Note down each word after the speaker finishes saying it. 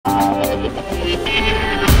This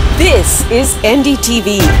is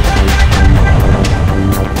NDTV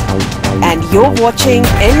and you're watching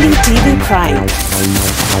NDTV Prime.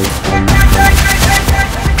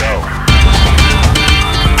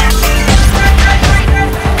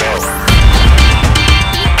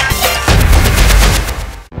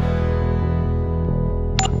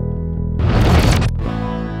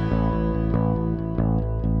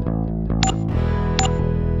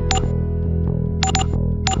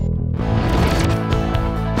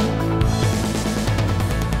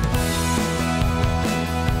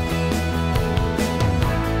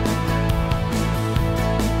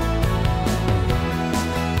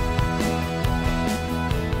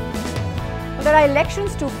 There are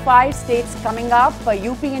elections to 5 states coming up.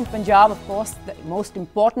 UP and Punjab, of course, the most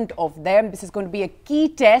important of them. This is going to be a key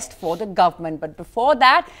test for the government. But before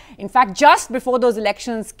that, in fact, just before those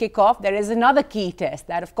elections kick off, there is another key test,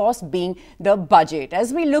 that of course being the budget.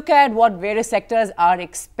 As we look at what various sectors are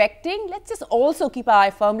expecting, let's just also keep our eye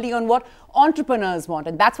firmly on what entrepreneurs want.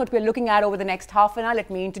 And that's what we're looking at over the next half an hour. Let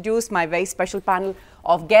me introduce my very special panel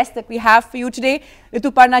of guests that we have for you today.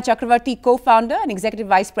 Rituparna Chakravarti, co-founder and executive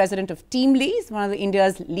vice president of Teamlease, one of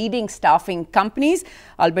India's leading staffing companies.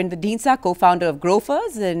 Albinder Dhinsa, co-founder of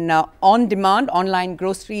Grofers, an on-demand online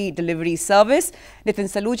grocery delivery service. Nitin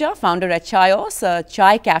Saluja, founder at Chayos, a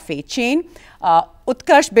chai cafe chain.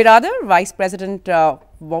 Utkarsh Biradar, vice president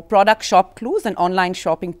product Shop Clues, an online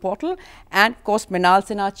shopping portal, and of course Mrinal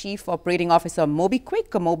Sinha, chief operating officer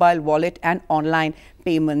MobiKwik, a mobile wallet and online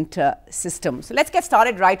payment system. So let's get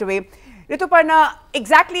started right away. Rituparna,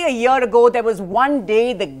 exactly a year ago, there was one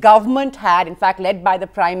day the government had, in fact led by the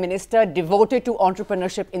Prime Minister, devoted to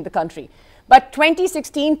entrepreneurship in the country. But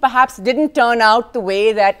 2016 perhaps didn't turn out the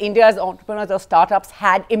way that India's entrepreneurs or startups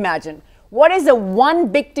had imagined. What is the one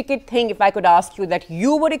big ticket thing, if I could ask you, that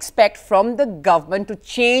you would expect from the government to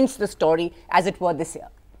change the story as it were this year?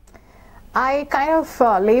 I kind of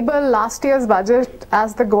label last year's budget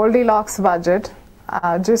as the Goldilocks budget,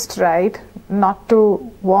 just right, not too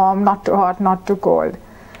warm, not too hot, not too cold.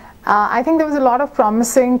 I think there was a lot of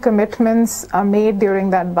promising commitments made during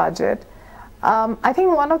that budget. I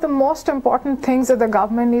think one of the most important things that the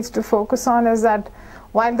government needs to focus on is that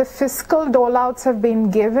while the fiscal dole-outs have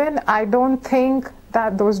been given, I don't think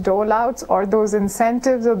that those dole-outs or those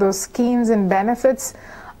incentives or those schemes and benefits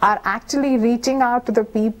are actually reaching out to the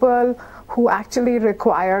people who actually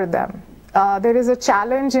require them. There is a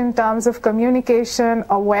challenge in terms of communication,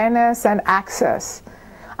 awareness, and access.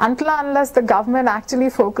 Until and unless the government actually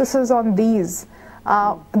focuses on these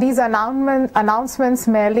announcements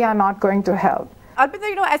merely are not going to help. Albinder,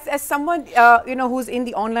 you know, as someone, who's in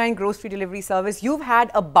the online grocery delivery service, you've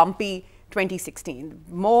had a bumpy 2016,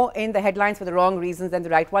 more in the headlines for the wrong reasons than the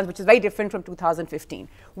right ones, which is very different from 2015.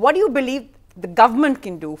 What do you believe the government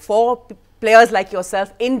can do for players like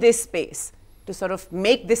yourself in this space to sort of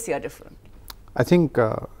make this year different? I think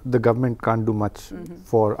the government can't do much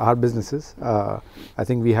for our businesses. I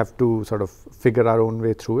think we have to sort of figure our own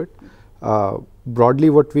way through it. Broadly,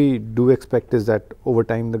 what we do expect is that over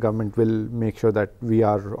time the government will make sure that we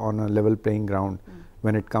are on a level playing ground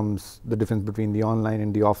when it comes the difference between the online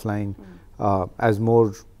and the offline. As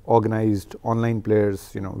more organized online players,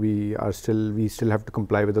 you know, we still have to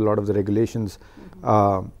comply with a lot of the regulations,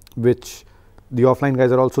 which the offline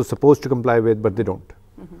guys are also supposed to comply with, but they don't.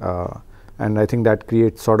 And I think that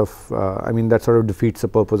creates sort of, that sort of defeats the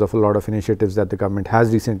purpose of a lot of initiatives that the government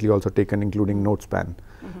has recently also taken, including NoteSpan.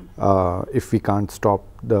 If we can't stop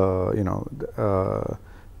the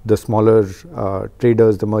smaller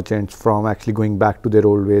traders, the merchants from actually going back to their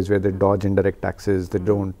old ways where they dodge indirect taxes, they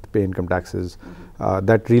don't pay income taxes,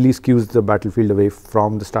 that really skews the battlefield away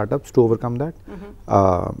from the startups to overcome that.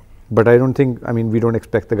 But I don't think, we don't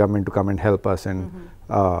expect the government to come and help us and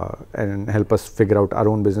help us figure out our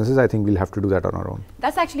own businesses. I think we'll have to do that on our own.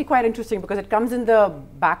 That's actually quite interesting because it comes in the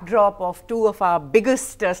backdrop of two of our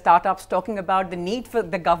biggest startups talking about the need for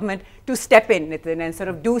the government to step in, Nitin, and sort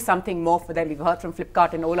of do something more for them. We've heard from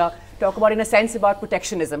Flipkart and Ola talk about, in a sense, about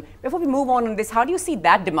protectionism. Before we move on this, how do you see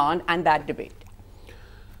that demand and that debate?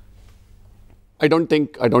 I don't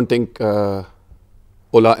think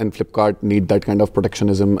Ola and Flipkart need that kind of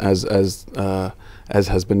protectionism as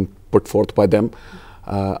has been put forth by them.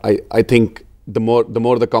 I think the more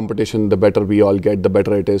the competition, the better we all get, the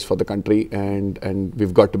better it is for the country, and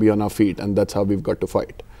we've got to be on our feet, and that's how we've got to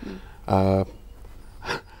fight.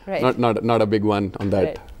 Right. Not a big one on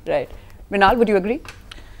that. Right. Mrinal, would you agree?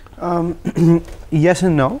 Yes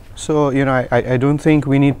and no. So, I don't think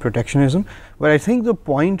we need protectionism, but I think the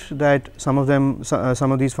point that some of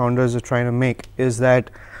these founders are trying to make is that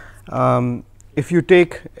if you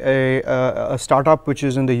take a startup which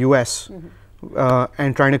is in the US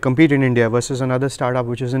and trying to compete in India versus another startup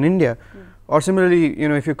which is in India, or similarly,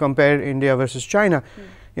 if you compare India versus China,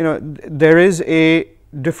 there is a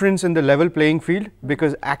difference in the level playing field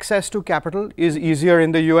because access to capital is easier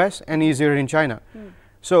in the US and easier in China.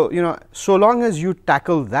 So, so long as you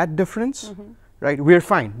tackle that difference, right, we're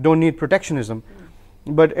fine, don't need protectionism.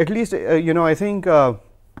 But at least, I think...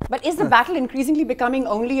 but is the battle increasingly becoming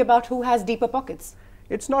only about who has deeper pockets?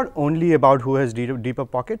 It's not only about who has deeper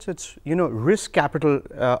pockets. It's, risk capital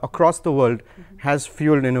across the world has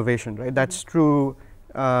fueled innovation, right? That's true,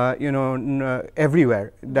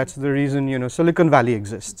 everywhere. That's the reason, Silicon Valley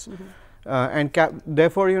exists. And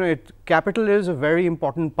therefore, capital is a very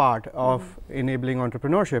important part of enabling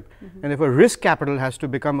entrepreneurship. And therefore, risk capital has to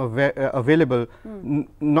become available.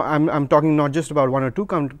 I'm talking not just about one or two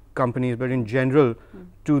companies, but in general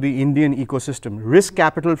to the Indian ecosystem. Risk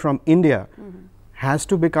capital from India has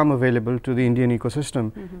to become available to the Indian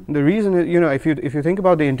ecosystem. The reason is, if you think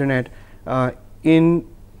about the internet, in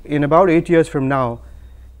about 8 years from now,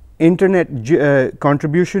 internet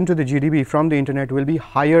contribution to the GDP from the internet will be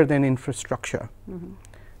higher than infrastructure.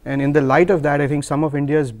 And in the light of that, I think some of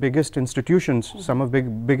India's biggest institutions, some of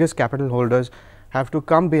biggest capital holders have to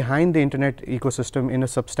come behind the internet ecosystem in a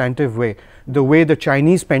substantive way, the way the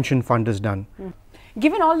Chinese pension fund is done.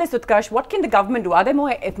 Given all this, Utkarsh, what can the government do? Are there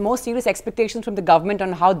more serious expectations from the government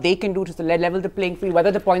on how they can do to level the playing field,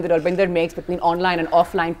 whether the point that Albinder makes between online and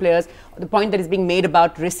offline players, or the point that is being made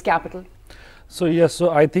about risk capital? So yes,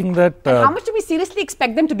 so I think that... how much do we seriously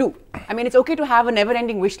expect them to do? I mean, it's okay to have a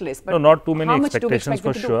never-ending wish list, but no, not too many expectations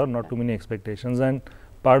for sure, not too many expectations. And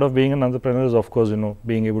part of being an entrepreneur is, of course,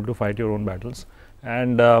 being able to fight your own battles.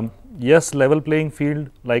 And yes, level playing field,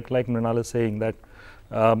 like Mrinal is saying, that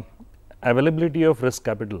availability of risk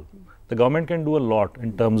capital, the government can do a lot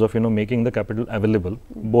in terms of, making the capital available.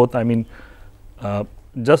 Both, I mean,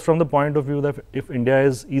 just from the point of view that if India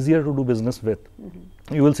is easier to do business with,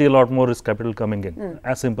 you will see a lot more risk capital coming in,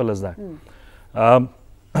 as simple as that.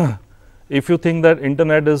 If you think that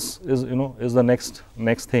internet is the next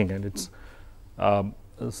thing, and it's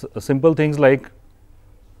simple things like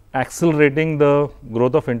accelerating the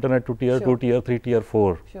growth of internet to tier 2, tier 3, tier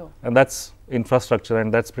 4, and that's infrastructure,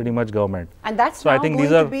 and that's pretty much government. And that's so I think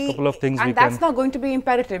these are a couple of things and that's not going to be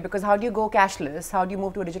imperative, because how do you go cashless? How do you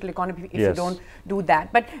move to a digital economy if you don't do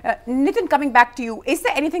that? But Nitin, coming back to you, is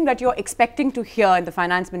there anything that you're expecting to hear in the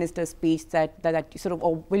finance minister's speech that sort of,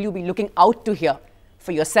 or will you be looking out to hear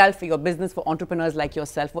for yourself, for your business, for entrepreneurs like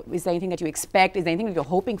yourself? Is there anything that you expect? Is there anything that you're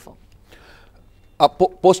hoping for?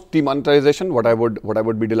 Post demonetization, what I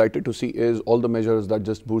would be delighted to see is all the measures that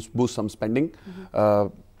just boost some spending.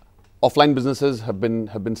 Offline businesses have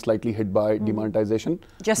been slightly hit by demonetization.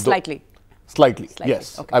 Just slightly. Slightly,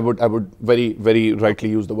 yes. Okay. I would very rightly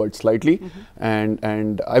use the word slightly,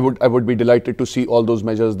 and I would be delighted to see all those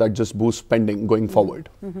measures that just boost spending going forward.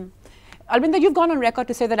 Albinder, you've gone on record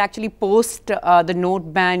to say that actually post the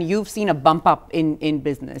note ban, you've seen a bump up in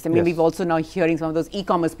business. I mean, we've also now hearing some of those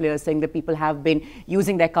e-commerce players saying that people have been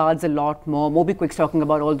using their cards a lot more. MobiQuick's talking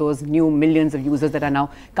about all those new millions of users that are now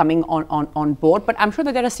coming on board. But I'm sure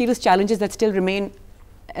that there are serious challenges that still remain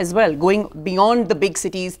as well, going beyond the big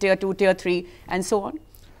cities, tier 2, tier 3, and so on.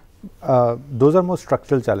 Those are more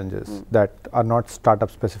structural challenges that are not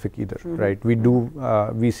startup specific either, right?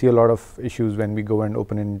 We see a lot of issues when we go and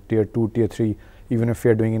open in tier 2, tier 3, even if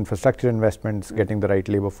we are doing infrastructure investments, getting the right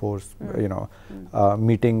labor force,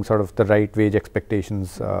 meeting sort of the right wage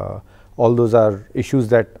expectations. All those are issues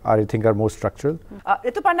that I think are more structural.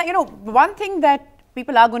 Ritu Panda, one thing that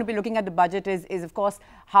people are going to be looking at the budget is of course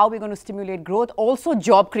how we're going to stimulate growth, also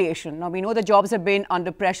job creation. Now we know the jobs have been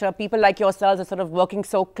under pressure. People like yourselves are sort of working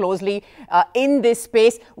so closely in this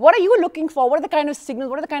space. What are you looking for? What are the kind of signals,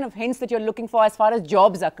 what are the kind of hints that you're looking for as far as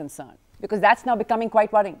jobs are concerned? Because that's now becoming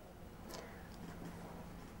quite worrying.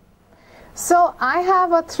 So I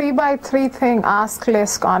have a 3x3 thing ask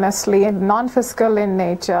list, honestly, and non-fiscal in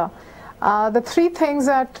nature. The three things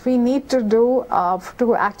that we need to do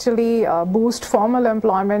to actually boost formal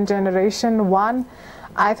employment generation. One,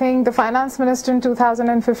 I think the finance minister in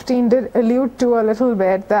 2015 did allude to a little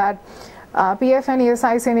bit that PF and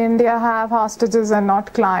ESIs in India have hostages and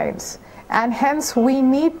not clients. And hence we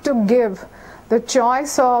need to give the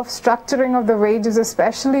choice of structuring of the wages,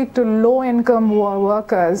 especially to low-income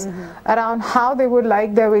workers, around how they would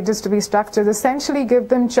like their wages to be structured. Essentially give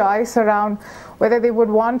them choice around whether they would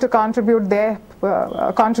want to contribute their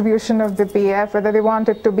contribution of the PF, whether they want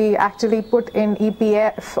it to be actually put in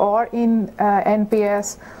EPF or in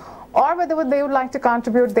NPS, or whether they would like to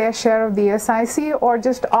contribute their share of the SIC or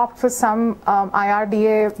just opt for some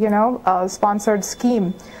IRDA, sponsored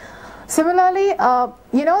scheme. Similarly,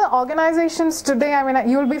 the organizations today, I mean,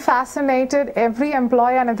 you'll be fascinated, every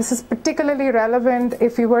employer, and this is particularly relevant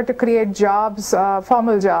if you were to create jobs,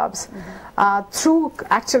 formal jobs, through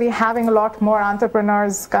actually having a lot more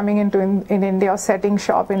entrepreneurs coming into in India or setting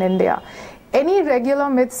shop in India. Any regular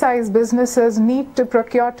mid-sized businesses need to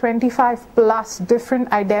procure 25 plus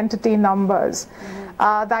different identity numbers.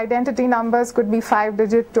 The identity numbers could be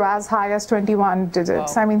 5-digit to as high as 21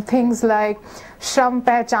 digits. Wow. I mean, things like Shram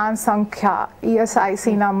Pehchan Sankhya,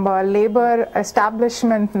 ESIC number, labor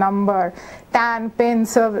establishment number, TAN, PIN,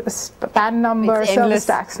 PAN number, service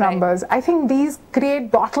tax numbers. I think these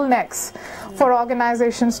create bottlenecks for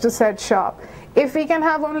organizations to set shop. If we can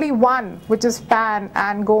have only one, which is PAN,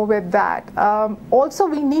 and go with that. Also,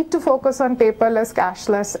 we need to focus on paperless,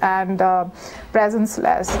 cashless, and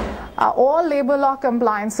presence-less. All labor law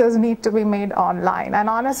compliances need to be made online, and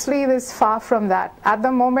honestly, it is far from that. At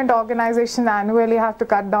the moment, organizations annually have to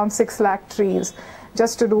cut down 6 lakh trees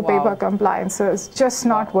just to do paper compliances, just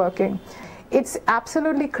not working. It's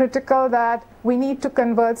absolutely critical that we need to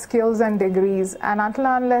convert skills and degrees, and until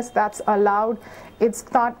and unless that's allowed,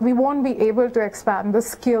 we won't be able to expand the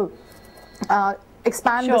skill, the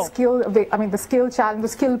skill challenge, the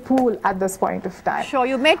skill pool at this point of time. Sure,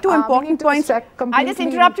 you made 2 important points. I just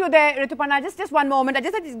interrupt you there, Rituparna, just one moment.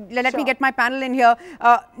 Let me get my panel in here.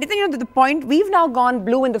 Nitin, the point, we've now gone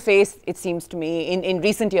blue in the face, it seems to me, in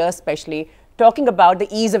recent years especially, talking about the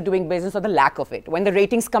ease of doing business or the lack of it. When the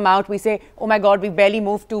ratings come out, we say, oh my God, we barely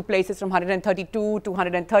moved 2 places from 132 to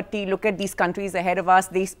 130. Look at these countries ahead of us.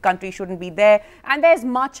 These countries shouldn't be there. And there's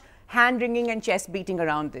much hand-wringing and chest beating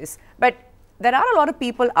around this. But there are a lot of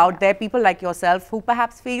people out there, people like yourself, who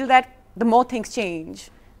perhaps feel that the more things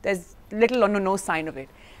change, there's little or no sign of it.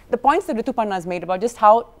 The points that Rituparna has made about just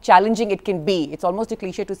how challenging it can be, it's almost a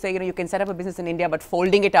cliche to say, you can set up a business in India, but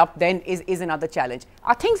folding it up then is another challenge.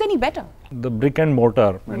 Are things any better? The brick and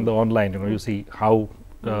mortar and the online, you see how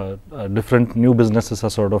different new businesses are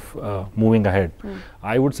sort of moving ahead.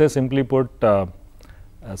 I would say, simply put,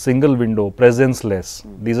 single window, presence-less.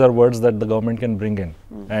 These are words that the government can bring in.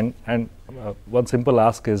 And one simple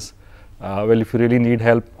ask is, well, if you really need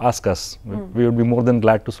help, ask us. We would be more than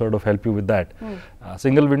glad to sort of help you with that.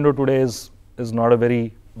 Single window today is not a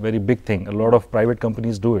very big thing. A lot of private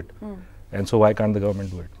companies do it. And so why can't the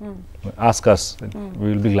government do it? Ask us, and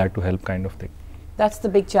we will be glad to help, kind of thing. That's the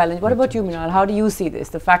big challenge. What about you, Mrinal? How do you see this?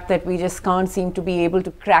 The fact that we just can't seem to be able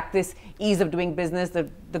to crack this ease of doing business.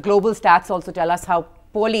 The global stats also tell us how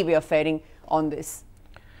poorly we are faring on this.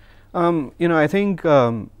 I think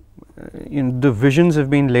the visions have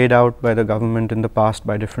been laid out by the government in the past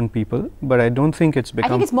by different people, but I don't think it's become...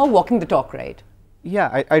 I think it's more walking the talk, right?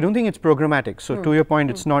 Yeah, I don't think it's programmatic. So to your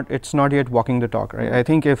point, it's not yet walking the talk, right? I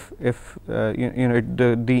think if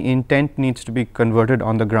the intent needs to be converted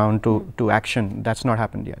on the ground to action, that's not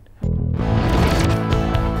happened yet.